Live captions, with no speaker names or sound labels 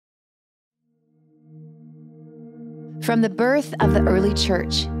From the birth of the early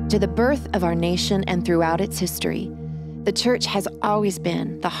church to the birth of our nation and throughout its history, the church has always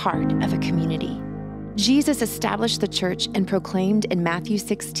been the heart of a community. Jesus established the church and proclaimed in Matthew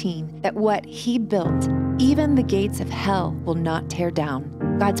 16 that what he built, even the gates of hell will not tear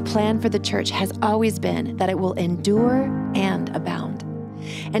down. God's plan for the church has always been that it will endure and abound.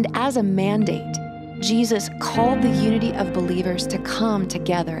 And as a mandate, Jesus called the unity of believers to come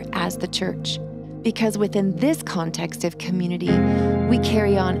together as the church. Because within this context of community, we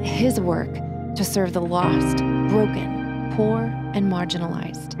carry on his work to serve the lost, broken, poor, and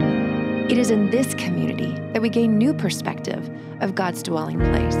marginalized. It is in this community that we gain new perspective of God's dwelling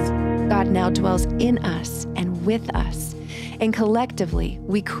place. God now dwells in us and with us, and collectively,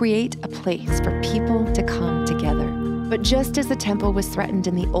 we create a place for people to come together. But just as the temple was threatened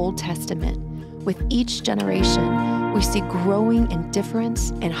in the Old Testament, with each generation, we see growing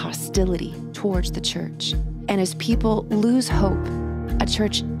indifference and hostility towards the church. And as people lose hope, a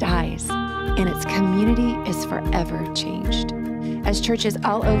church dies, and its community is forever changed. As churches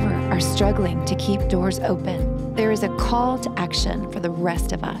all over are struggling to keep doors open, there is a call to action for the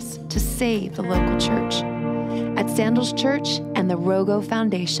rest of us to save the local church. At Sandals Church and the ROGO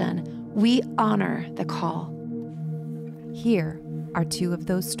Foundation, we honor the call. Here are two of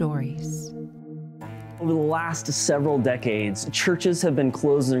those stories. Over the last several decades, churches have been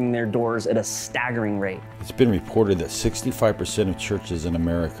closing their doors at a staggering rate. It's been reported that 65% of churches in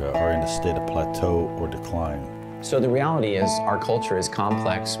America are in a state of plateau or decline. So the reality is our culture is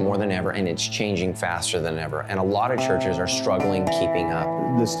complex more than ever, and it's changing faster than ever. And a lot of churches are struggling keeping up.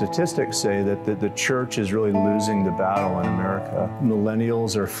 The statistics say that the church is really losing the battle in America.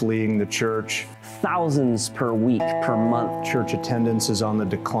 Millennials are fleeing the church. Thousands per week, per month. Church attendance is on the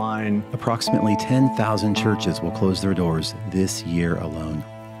decline. Approximately 10,000 churches will close their doors this year alone.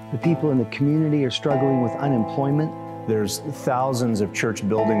 The people in the community are struggling with unemployment. There's thousands of church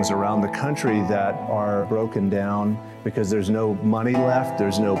buildings around the country that are broken down because there's no money left,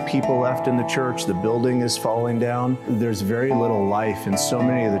 there's no people left in the church, the building is falling down. There's very little life in so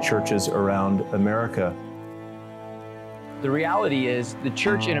many of the churches around America. The reality is the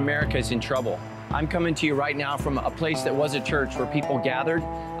church in America is in trouble. I'm coming to you right now from a place that was a church where people gathered,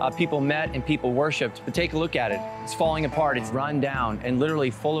 people met, and people worshiped. But take a look at it. It's falling apart. It's run down and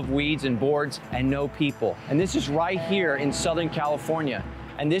literally full of weeds and boards and no people. And this is right here in Southern California.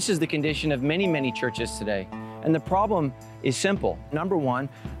 And this is the condition of many, many churches today. And the problem is simple. Number one,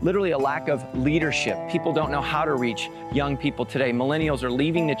 literally a lack of leadership. People don't know how to reach young people today. Millennials are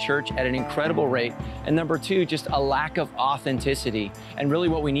leaving the church at an incredible rate. And number two, just a lack of authenticity. And really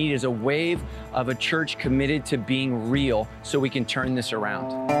what we need is a wave of a church committed to being real so we can turn this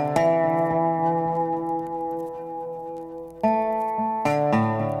around.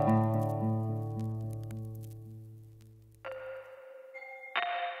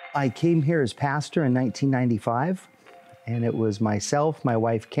 I came here as pastor in 1995, and it was myself, my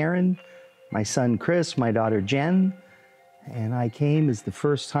wife Karen, my son Chris, my daughter Jen, and I came as the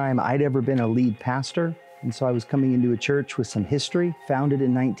first time I'd ever been a lead pastor. And so I was coming into a church with some history, founded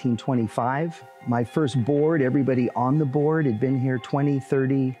in 1925. My first board, everybody on the board had been here 20,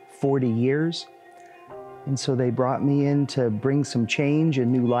 30, 40 years. And so they brought me in to bring some change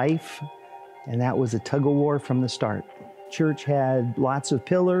and new life, and that was a tug-of-war from the start. Church had lots of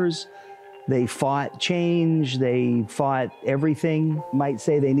pillars. They fought change. They fought everything. Might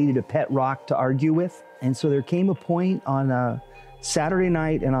say they needed a pet rock to argue with. And so there came a point on a Saturday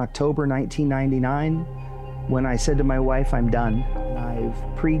night in October 1999 when I said to my wife, I'm done.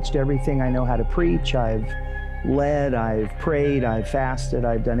 I've preached everything I know how to preach. I've led, I've prayed, I've fasted.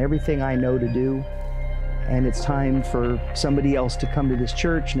 I've done everything I know to do. And it's time for somebody else to come to this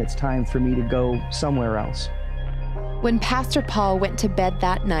church, and it's time for me to go somewhere else. When Pastor Paul went to bed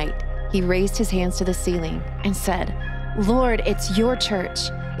that night, he raised his hands to the ceiling and said, Lord, it's your church.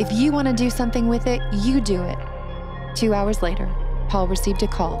 If you want to do something with it, you do it. 2 hours later, Paul received a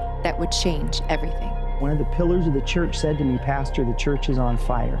call that would change everything. One of the pillars of the church said to me, Pastor, the church is on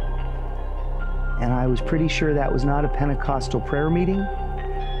fire. And I was pretty sure that was not a Pentecostal prayer meeting.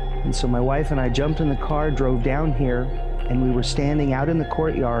 And so my wife and I jumped in the car, drove down here, and we were standing out in the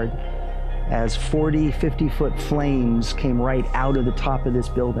courtyard as 40, 50-foot flames came right out of the top of this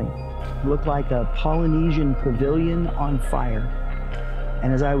building. It looked like a Polynesian pavilion on fire.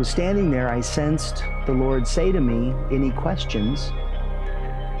 And as I was standing there, I sensed the Lord say to me, any questions?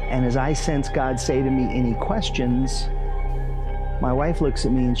 And as I sensed God say to me, any questions? My wife looks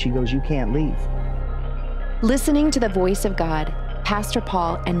at me and she goes, you can't leave. Listening to the voice of God, Pastor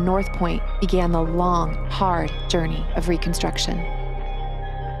Paul and North Point began the long, hard journey of reconstruction.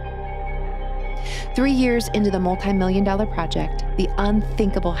 3 years into the multi-million-dollar project, the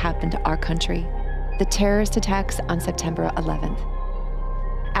unthinkable happened to our country: the terrorist attacks on September 11th.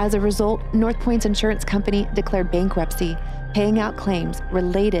 As a result, North Point's insurance company declared bankruptcy, paying out claims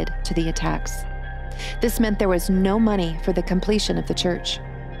related to the attacks. This meant there was no money for the completion of the church.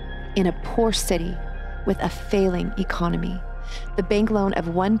 In a poor city with a failing economy, the bank loan of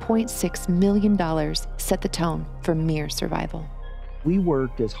 $1.6 million set the tone for mere survival. We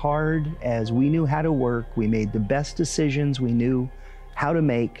worked as hard as we knew how to work. We made the best decisions we knew how to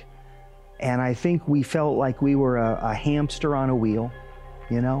make. And I think we felt like we were a hamster on a wheel.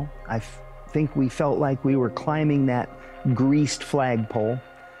 You know, I think we felt like we were climbing that greased flagpole,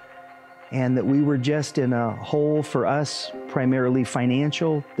 and that we were just in a hole, for us, primarily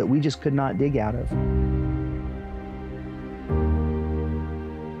financial, that we just could not dig out of.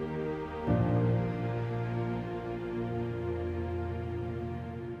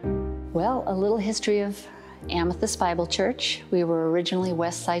 Well, a little history of Amethyst Bible Church. We were originally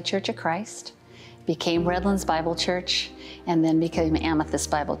Westside Church of Christ, became Redlands Bible Church, and then became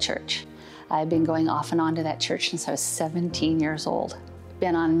Amethyst Bible Church. I've been going off and on to that church since I was 17 years old.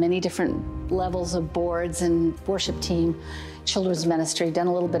 Been on many different levels of boards and worship team, children's ministry, done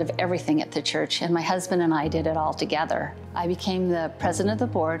a little bit of everything at the church, and my husband and I did it all together. I became the president of the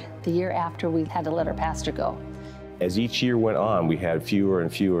board the year after we had to let our pastor go. As each year went on, we had fewer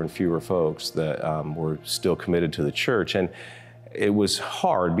and fewer and fewer folks that were still committed to the church. And it was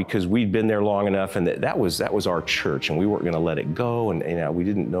hard because we'd been there long enough, and that was our church, and we weren't going to let it go. And we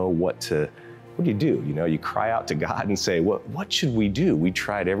didn't know what do you do? You know, you cry out to God and say, what should we do? We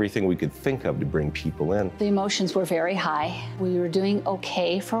tried everything we could think of to bring people in. The emotions were very high. We were doing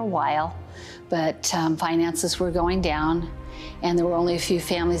okay for a while, but finances were going down, and there were only a few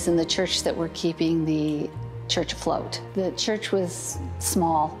families in the church that were keeping the church afloat. The church was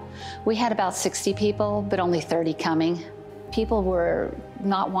small. We had about 60 people, but only 30 coming. People were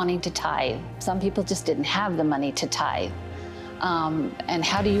not wanting to tithe. Some people just didn't have the money to tithe. And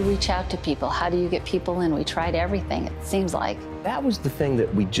how do you reach out to people? How do you get people in? We tried everything, it seems like. That was the thing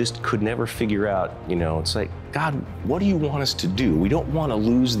that we just could never figure out. You know, it's like, God, what do you want us to do? We don't want to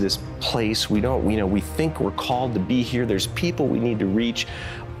lose this place. We don't, we think we're called to be here. There's people we need to reach.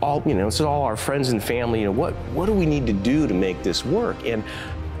 It's all our friends and family. What do we need to do to make this work? And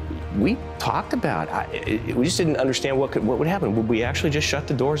we talked about it. We just didn't understand what would happen. Would we actually just shut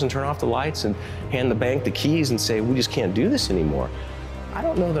the doors and turn off the lights and hand the bank the keys and say, we just can't do this anymore? I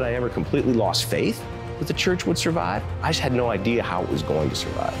don't know that I ever completely lost faith that the church would survive. I just had no idea how it was going to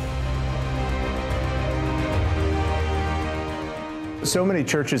survive. So many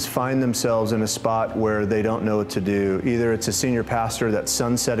churches find themselves in a spot where they don't know what to do. Either it's a senior pastor that's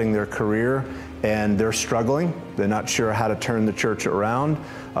sunsetting their career and they're struggling. They're not sure how to turn the church around.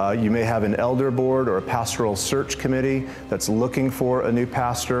 You may have an elder board or a pastoral search committee that's looking for a new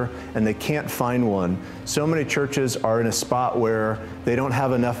pastor and they can't find one. So many churches are in a spot where they don't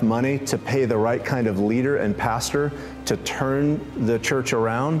have enough money to pay the right kind of leader and pastor to turn the church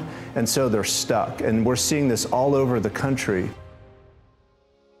around, and so they're stuck. And we're seeing this all over the country.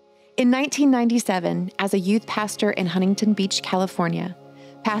 In 1997, as a youth pastor in Huntington Beach, California,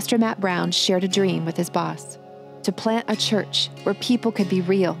 Pastor Matt Brown shared a dream with his boss: to plant a church where people could be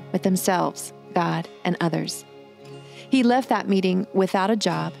real with themselves, God, and others. He left that meeting without a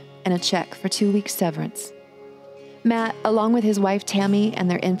job and a check for 2 weeks severance. Matt, along with his wife Tammy and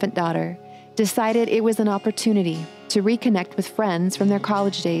their infant daughter, decided it was an opportunity to reconnect with friends from their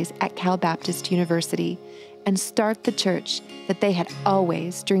college days at Cal Baptist University and start the church that they had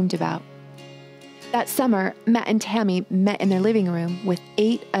always dreamed about. That summer, Matt and Tammy met in their living room with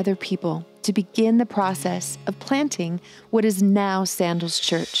 8 other people to begin the process of planting what is now Sandals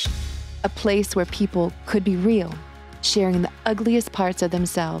Church, a place where people could be real, sharing the ugliest parts of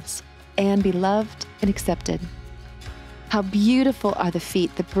themselves, and be loved and accepted. How beautiful are the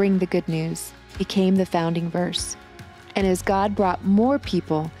feet that bring the good news became the founding verse. And as God brought more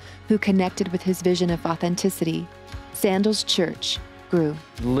people who connected with his vision of authenticity, Sandals Church grew.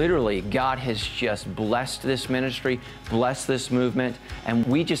 Literally, God has just blessed this ministry, blessed this movement, and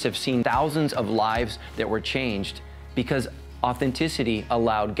we just have seen thousands of lives that were changed because authenticity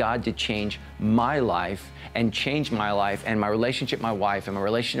allowed God to change my life and change my life and my relationship with my wife and my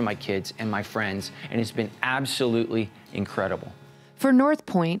relationship to my kids and my friends, and it's been absolutely incredible. For North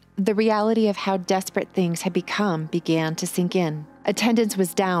Point, the reality of how desperate things had become began to sink in. Attendance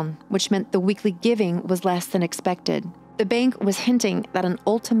was down, which meant the weekly giving was less than expected. The bank was hinting that an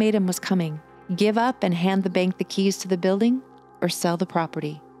ultimatum was coming: give up and hand the bank the keys to the building, or sell the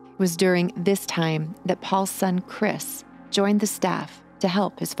property. It was during this time that Paul's son, Chris, joined the staff to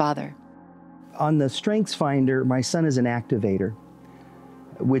help his father. On the Strengths Finder, my son is an activator,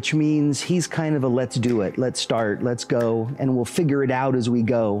 which means he's kind of a let's do it, let's start, let's go, and we'll figure it out as we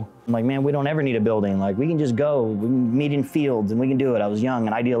go. I'm like, man, we don't ever need a building. Like, we can just go, we can meet in fields and we can do it. I was young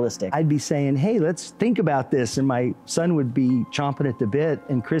and idealistic. I'd be saying, hey, let's think about this. And my son would be chomping at the bit.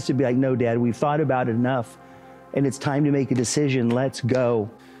 And Chris would be like, no, Dad, we've thought about it enough. And it's time to make a decision. Let's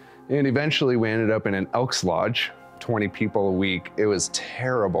go. And eventually we ended up in an Elks Lodge, 20 people a week. It was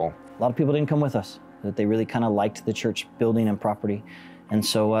terrible. A lot of people didn't come with us, that they really kind of liked the church building and property. And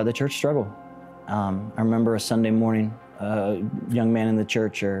so the church struggled. I remember a Sunday morning, a young man in the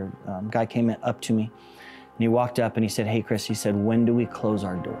church, or guy came up to me, and he walked up and he said, hey, Chris, he said, when do we close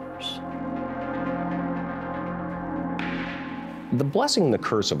our doors? The blessing and the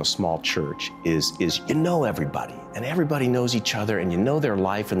curse of a small church is you know everybody, and everybody knows each other, and you know their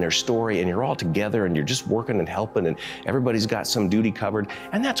life and their story, and you're all together, and you're just working and helping, and everybody's got some duty covered,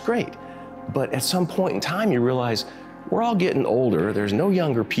 and that's great. But at some point in time, you realize we're all getting older. There's no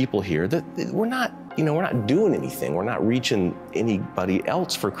younger people here. We're not doing anything. We're not reaching anybody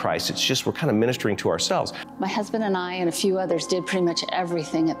else for Christ. It's just we're kind of ministering to ourselves. My husband and I and a few others did pretty much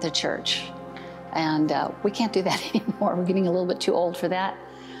everything at the church. And we can't do that anymore. We're getting a little bit too old for that.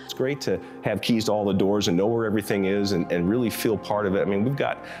 It's great to have keys to all the doors and know where everything is and really feel part of it. I mean, we've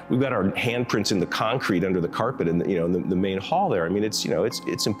got our handprints in the concrete under the carpet in the main hall there. I mean, it's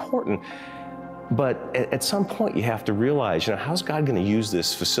important. But at some point, you have to realize, how's God going to use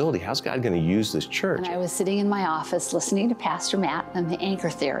this facility? How's God going to use this church? And I was sitting in my office listening to Pastor Matt and the anchor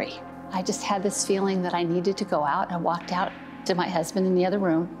theory. I just had this feeling that I needed to go out. I walked out to my husband in the other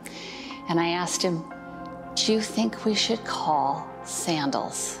room, and I asked him, do you think we should call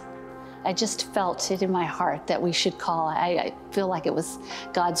Sandals? I just felt it in my heart that we should call. I feel like it was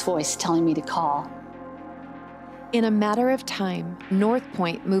God's voice telling me to call. In a matter of time, North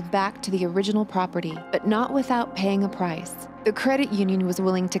Point moved back to the original property, but not without paying a price. The credit union was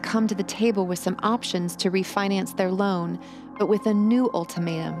willing to come to the table with some options to refinance their loan, but with a new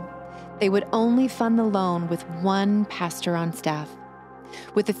ultimatum. They would only fund the loan with one pastor on staff.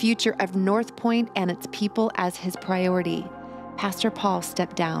 With the future of North Point and its people as his priority, Pastor Paul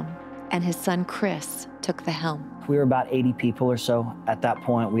stepped down, and his son Chris took the helm. We were about 80 people or so at that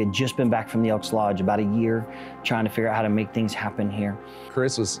point. We had just been back from the Elks Lodge, about a year, trying to figure out how to make things happen here.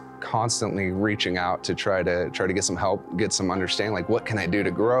 Chris was constantly reaching out to try to get some help, get some understanding, like, what can I do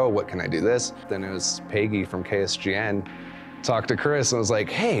to grow? What can I do this? Then it was Peggy from KSGN talked to Chris and was like,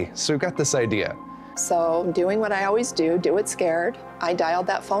 hey, so we've got this idea. So doing what I always do it scared, I dialed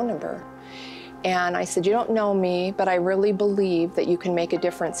that phone number. And I said, you don't know me, but I really believe that you can make a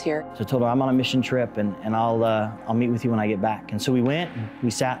difference here. So I told her, I'm on a mission trip, and I'll meet with you when I get back. And so we went, and we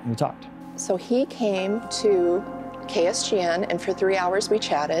sat, and we talked. So he came to KSGN, and for 3 hours we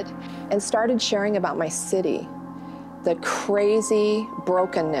chatted and started sharing about my city, the crazy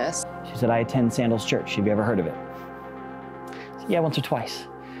brokenness. She said, I attend Sandals Church. Have you ever heard of it? I said, yeah, once or twice.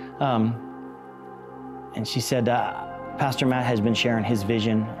 And she said, Pastor Matt has been sharing his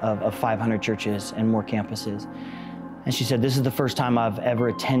vision of 500 churches and more campuses. And she said, this is the first time I've ever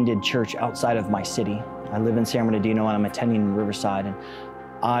attended church outside of my city. I live in San Bernardino and I'm attending in Riverside, and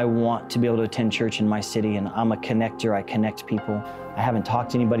I want to be able to attend church in my city, and I'm a connector, I connect people. I haven't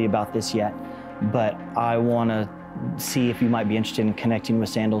talked to anybody about this yet, but I want to see if you might be interested in connecting with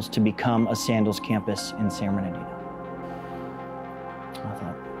Sandals to become a Sandals campus in San Bernardino. I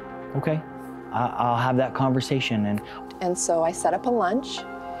thought, okay. I'll have that conversation. And so I set up a lunch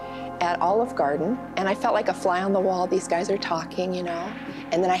at Olive Garden, and I felt like a fly on the wall. These guys are talking,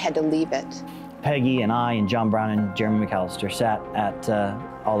 and then I had to leave it. Peggy and I and John Brown and Jeremy McAllister sat at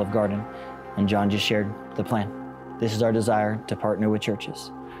Olive Garden, and John just shared the plan. This is our desire to partner with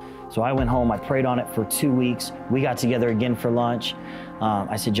churches. So I went home, I prayed on it for 2 weeks. We got together again for lunch.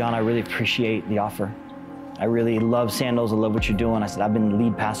 I said, John, I really appreciate the offer. I really love Sandals, I love what you're doing. I said, I've been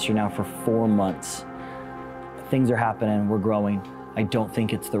lead pastor now for 4 months. Things are happening, we're growing. I don't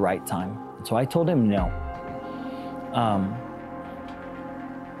think it's the right time. And so I told him no.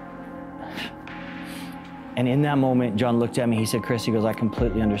 And in that moment, John looked at me, he said, Chris, he goes, I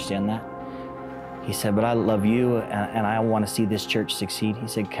completely understand that. He said, but I love you and I want to see this church succeed. He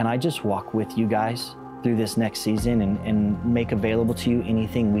said, can I just walk with you guys through this next season and make available to you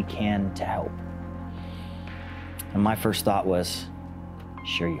anything we can to help? And my first thought was,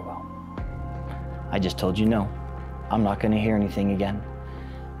 sure you will. I just told you no. I'm not going to hear anything again.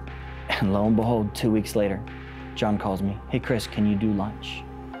 And lo and behold, 2 weeks later, John calls me, hey Chris, can you do lunch?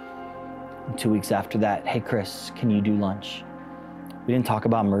 And 2 weeks after that, hey Chris, can you do lunch? We didn't talk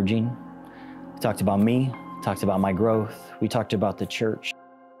about merging. We talked about me, talked about my growth. We talked about the church.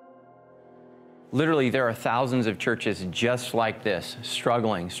 Literally, there are thousands of churches just like this,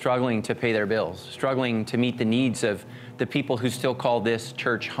 struggling to pay their bills, struggling to meet the needs of the people who still call this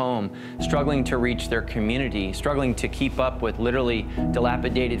church home, struggling to reach their community, struggling to keep up with literally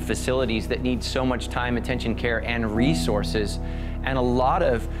dilapidated facilities that need so much time, attention, care, and resources. And a lot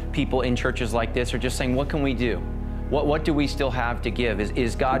of people in churches like this are just saying, what can we do? What do we still have to give?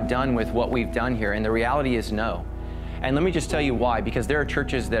 Is God done with what we've done here? And the reality is no. And let me just tell you why, because there are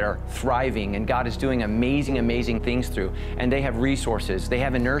churches that are thriving and God is doing amazing, amazing things through, and they have resources, they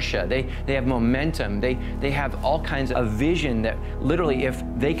have inertia, they have momentum, they have all kinds of vision that literally if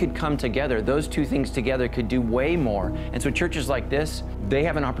they could come together, those two things together could do way more. And so churches like this, they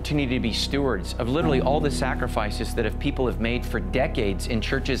have an opportunity to be stewards of literally all the sacrifices that people have made for decades in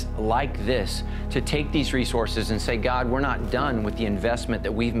churches like this, to take these resources and say, God, we're not done with the investment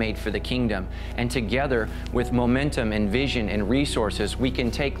that we've made for the kingdom. And together with momentum and vision and resources, we can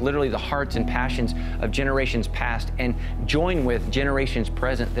take literally the hearts and passions of generations past and join with generations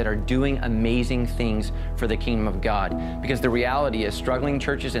present that are doing amazing things for the kingdom of God. Because the reality is struggling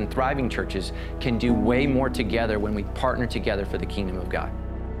churches and thriving churches can do way more together when we partner together for the kingdom of God.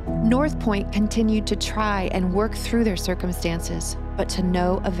 North Point continued to try and work through their circumstances, but to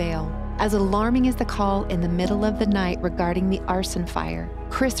no avail. As alarming as the call in the middle of the night regarding the arson fire,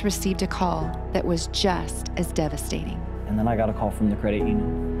 Chris received a call that was just as devastating. And then I got a call from the credit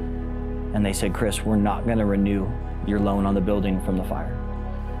union. And they said, Chris, we're not going to renew your loan on the building from the fire.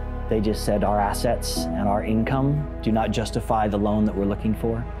 They just said our assets and our income do not justify the loan that we're looking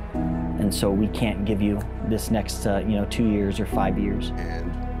for. And so we can't give you this next 2 years or 5 years.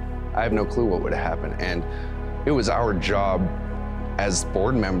 And I have no clue what would have happened. And it was our job as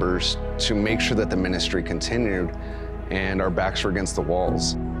board members to make sure that the ministry continued, and our backs were against the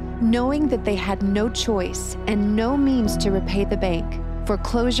walls. Knowing that they had no choice and no means to repay the bank,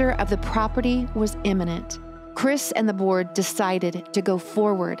 foreclosure of the property was imminent. Chris and the board decided to go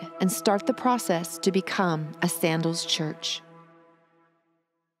forward and start the process to become a Sandals church.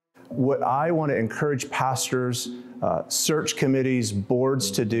 What I want to encourage pastors, search committees,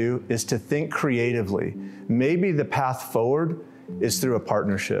 boards to do is to think creatively. Maybe the path forward is through a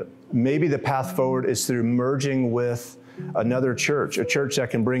partnership. Maybe the path forward is through merging with another church, a church that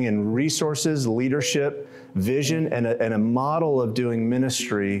can bring in resources, leadership, vision, and a model of doing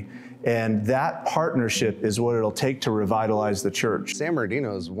ministry. And that partnership is what it'll take to revitalize the church. San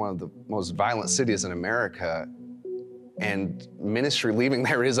Bernardino is one of the most violent cities in America, and ministry leaving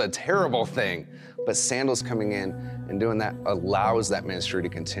there is a terrible thing. But Sandals coming in and doing that allows that ministry to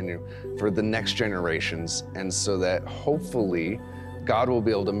continue for the next generations, and so that hopefully God will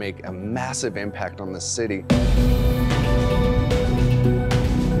be able to make a massive impact on the city.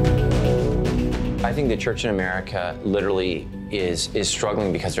 I think the church in America literally is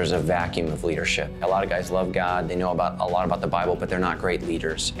struggling because there's a vacuum of leadership. A lot of guys love God, they know a lot about the Bible, but they're not great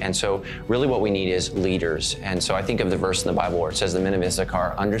leaders. And so really what we need is leaders. And so I think of the verse in the Bible where it says the men of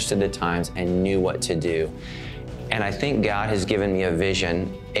Issachar understood the times and knew what to do. And I think God has given me a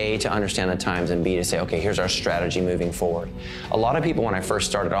vision, A, to understand the times, and B, to say, okay, here's our strategy moving forward. A lot of people, when I first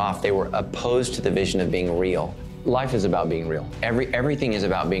started off, they were opposed to the vision of being real. Life is about being real. Everything is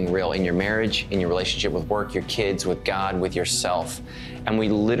about being real in your marriage, in your relationship with work, your kids, with God, with yourself. And we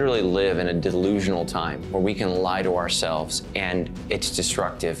literally live in a delusional time where we can lie to ourselves, and it's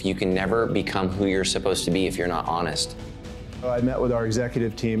destructive. You can never become who you're supposed to be if you're not honest. I met with our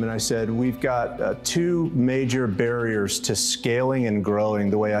executive team and I said, we've got two major barriers to scaling and growing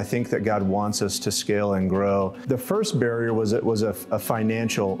the way I think that God wants us to scale and grow. The first barrier was a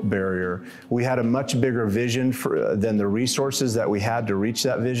financial barrier. We had a much bigger vision than the resources that we had to reach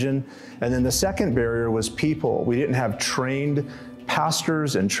that vision. And then the second barrier was people. We didn't have trained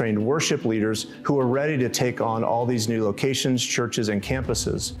pastors and trained worship leaders who are ready to take on all these new locations, churches, and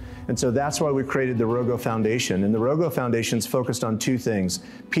campuses. And so that's why we created the ROGO Foundation. And the ROGO Foundation is focused on two things,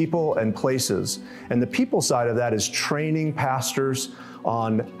 people and places. And the people side of that is training pastors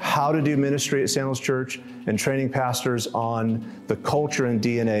on how to do ministry at Sandals Church and training pastors on the culture and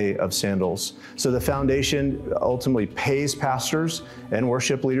DNA of Sandals. So the foundation ultimately pays pastors and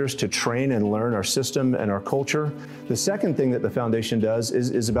worship leaders to train and learn our system and our culture. The second thing that the foundation does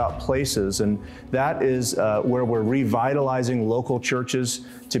is about places, and that is where we're revitalizing local churches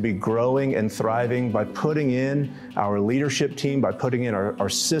to be growing and thriving by putting in our leadership team, by putting in our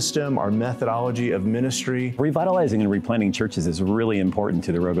system, our methodology of ministry. Revitalizing and replanting churches is really important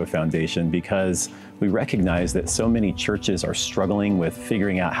to the ROGO Foundation because we recognize that so many churches are struggling with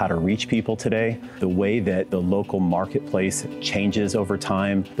figuring out how to reach people today. The way that the local marketplace changes over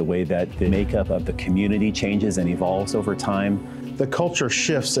time, the way that the makeup of the community changes and evolves over time. The culture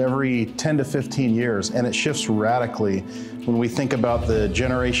shifts every 10 to 15 years, and it shifts radically when we think about the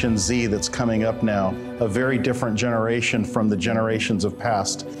Generation Z that's coming up now, a very different generation from the generations of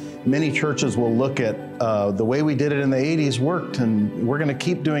past. Many churches will look at the way we did it in the 80s worked, and we're going to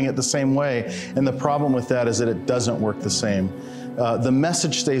keep doing it the same way. And the problem with that is that it doesn't work the same. The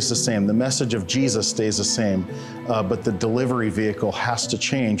message stays the same. The message of Jesus stays the same, but the delivery vehicle has to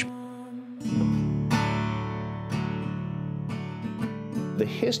change. The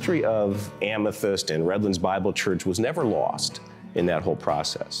history of Amethyst and Redlands Bible Church was never lost in that whole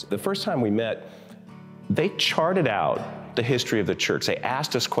process. The first time we met, they charted out the history of the church. They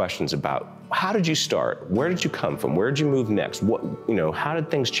asked us questions about, how did you start? Where did you come from? Where did you move next? What, how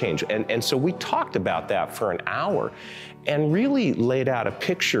did things change? And so we talked about that for an hour and really laid out a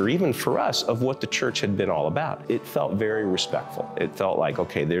picture, even for us, of what the church had been all about. It felt very respectful. It felt like,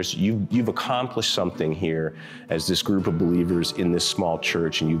 okay, you've accomplished something here as this group of believers in this small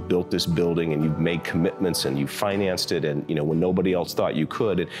church, and you've built this building, and you've made commitments, and you've financed it, and when nobody else thought you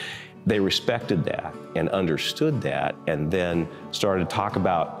could. They respected that and understood that, and then started to talk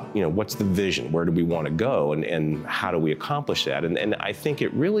about, what's the vision? Where do we want to go? And how do we accomplish that? And I think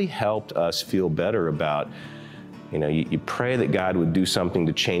it really helped us feel better about, you pray that God would do something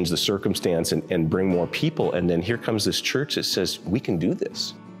to change the circumstance and bring more people, and then here comes this church that says, we can do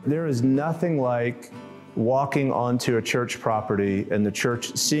this. There is nothing like walking onto a church property and the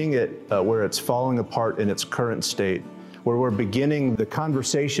church seeing it where it's falling apart in its current state, where we're beginning the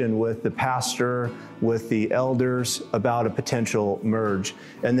conversation with the pastor, with the elders about a potential merge,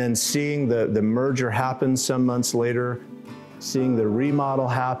 and then seeing the merger happen some months later, seeing the remodel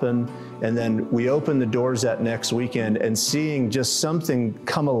happen, and then we open the doors that next weekend and seeing just something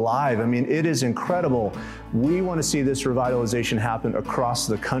come alive. I mean, it is incredible. We want to see this revitalization happen across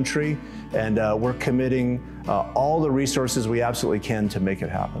the country, and we're committing all the resources we absolutely can to make it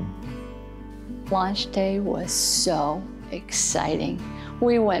happen. Launch day was so exciting.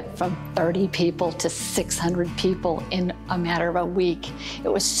 We went from 30 people to 600 people in a matter of a week. It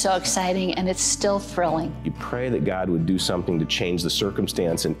was so exciting, and it's still thrilling. You pray that God would do something to change the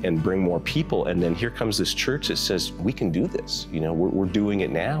circumstance and bring more people, and then here comes this church that says, we can do this. We're doing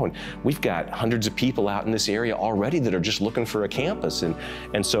it now, and we've got hundreds of people out in this area already that are just looking for a campus,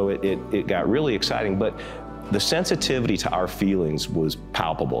 and so it got really exciting. But the sensitivity to our feelings was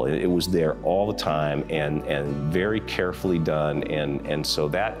palpable. It was there all the time and very carefully done. And so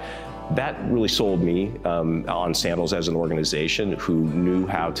that really sold me on Sandals as an organization who knew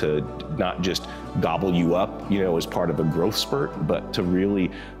how to not just gobble you up, as part of a growth spurt, but to really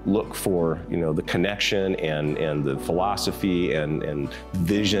look for, the connection and the philosophy and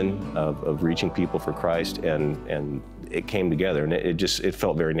vision of reaching people for Christ. And it came together, and it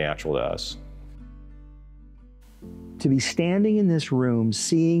felt very natural to us. To be standing in this room,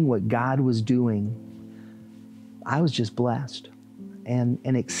 seeing what God was doing, I was just blessed and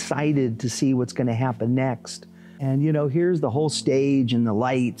excited to see what's going to happen next. And here's the whole stage and the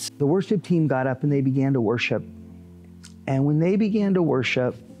lights. The worship team got up and they began to worship. And when they began to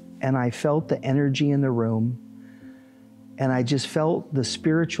worship, and I felt the energy in the room, and I just felt the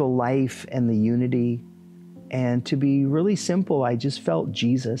spiritual life and the unity. And to be really simple, I just felt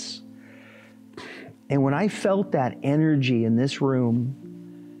Jesus. And when I felt that energy in this room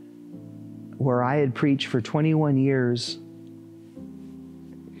where I had preached for 21 years,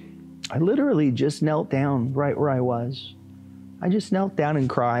 I literally just knelt down right where I was. I just knelt down and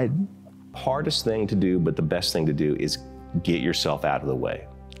cried. Hardest thing to do, but the best thing to do is get yourself out of the way.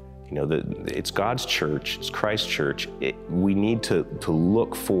 It's God's church, it's Christ's church. We need to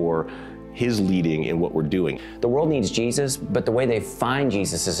look for His leading in what we're doing. The world needs Jesus, but the way they find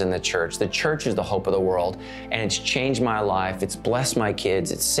Jesus is in the church. The church is the hope of the world, and it's changed my life. It's blessed my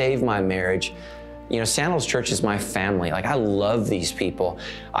kids. It's saved my marriage. Sandals Church is my family. I love these people.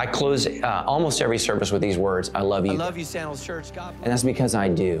 I close almost every service with these words, I love you. I love you, Sandals Church. God. And that's because I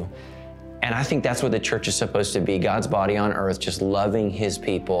do. And I think that's what the church is supposed to be, God's body on earth, just loving His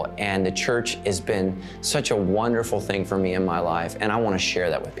people. And the church has been such a wonderful thing for me in my life, and I want to share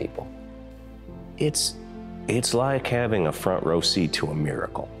that with people. It's like having a front row seat to a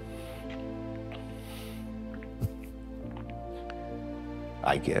miracle.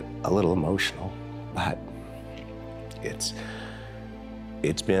 I get a little emotional, but it's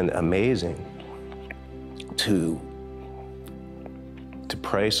been amazing to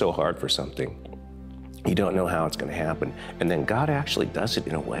pray so hard for something. You don't know how it's going to happen, and then God actually does it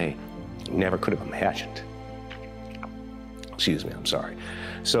in a way you never could have imagined. Excuse me, I'm sorry.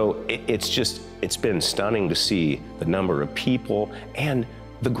 So it's been stunning to see the number of people and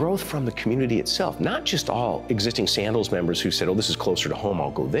the growth from the community itself, not just all existing Sandals members who said, oh, this is closer to home,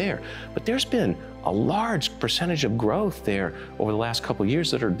 I'll go there, but there's been a large percentage of growth there over the last couple of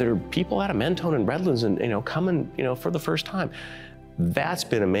years that are people out of Mentone and Redlands and coming for the first time. That's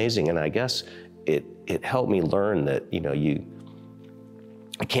been amazing, and I guess it helped me learn that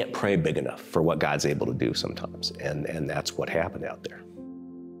I can't pray big enough for what God's able to do sometimes, and that's what happened out there.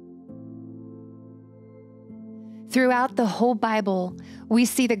 Throughout the whole Bible, we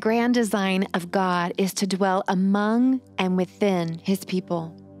see the grand design of God is to dwell among and within his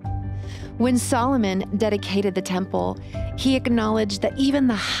people. When Solomon dedicated the temple, he acknowledged that even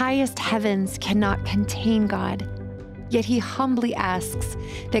the highest heavens cannot contain God. Yet he humbly asks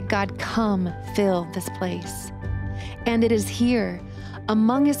that God come fill this place. And it is here,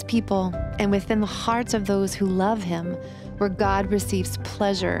 among his people and within the hearts of those who love him, where God receives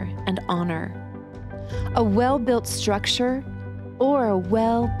pleasure and honor. A well-built structure or a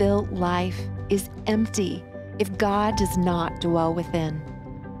well-built life is empty if God does not dwell within.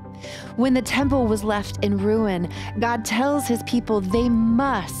 When the temple was left in ruin, God tells his people they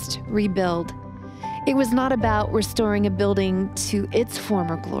must rebuild. It was not about restoring a building to its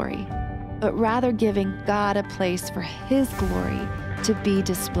former glory, but rather giving God a place for his glory to be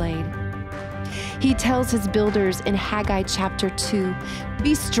displayed. He tells his builders in Haggai chapter 2,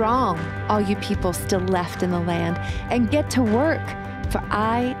 "Be strong, all you people still left in the land, and get to work, for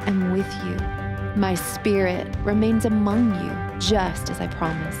I am with you. My spirit remains among you, just as I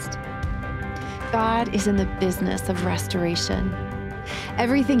promised." God is in the business of restoration.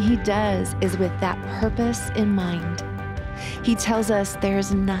 Everything he does is with that purpose in mind. He tells us there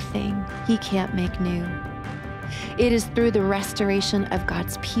is nothing he can't make new. It is through the restoration of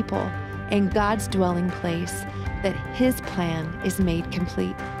God's people and God's dwelling place that his plan is made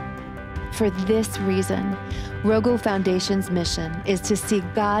complete. For this reason, ROGO Foundation's mission is to see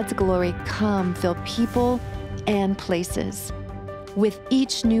God's glory come fill people and places. With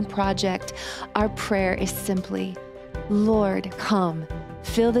each new project, our prayer is simply, Lord, come,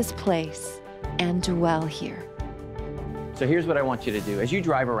 fill this place, and dwell here. So here's what I want you to do. As you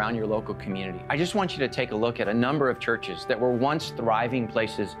drive around your local community, I just want you to take a look at a number of churches that were once thriving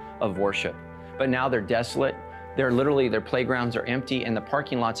places of worship, but now they're desolate. Their playgrounds are empty and the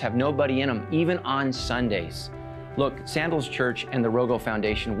parking lots have nobody in them, even on Sundays. Look, Sandals Church and the ROGO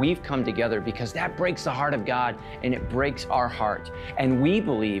Foundation, we've come together because that breaks the heart of God and it breaks our heart. And we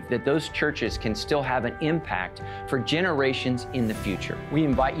believe that those churches can still have an impact for generations in the future. We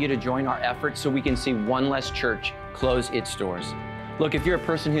invite you to join our efforts so we can see one less church close its doors. Look, if you're a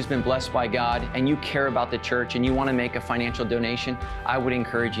person who's been blessed by God and you care about the church and you want to make a financial donation, I would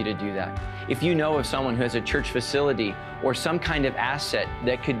encourage you to do that. If you know of someone who has a church facility or some kind of asset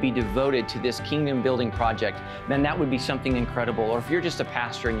that could be devoted to this kingdom building project, then that would be something incredible. Or if you're just a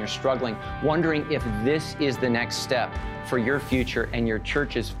pastor and you're struggling, wondering if this is the next step for your future and your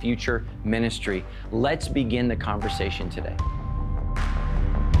church's future ministry, let's begin the conversation today.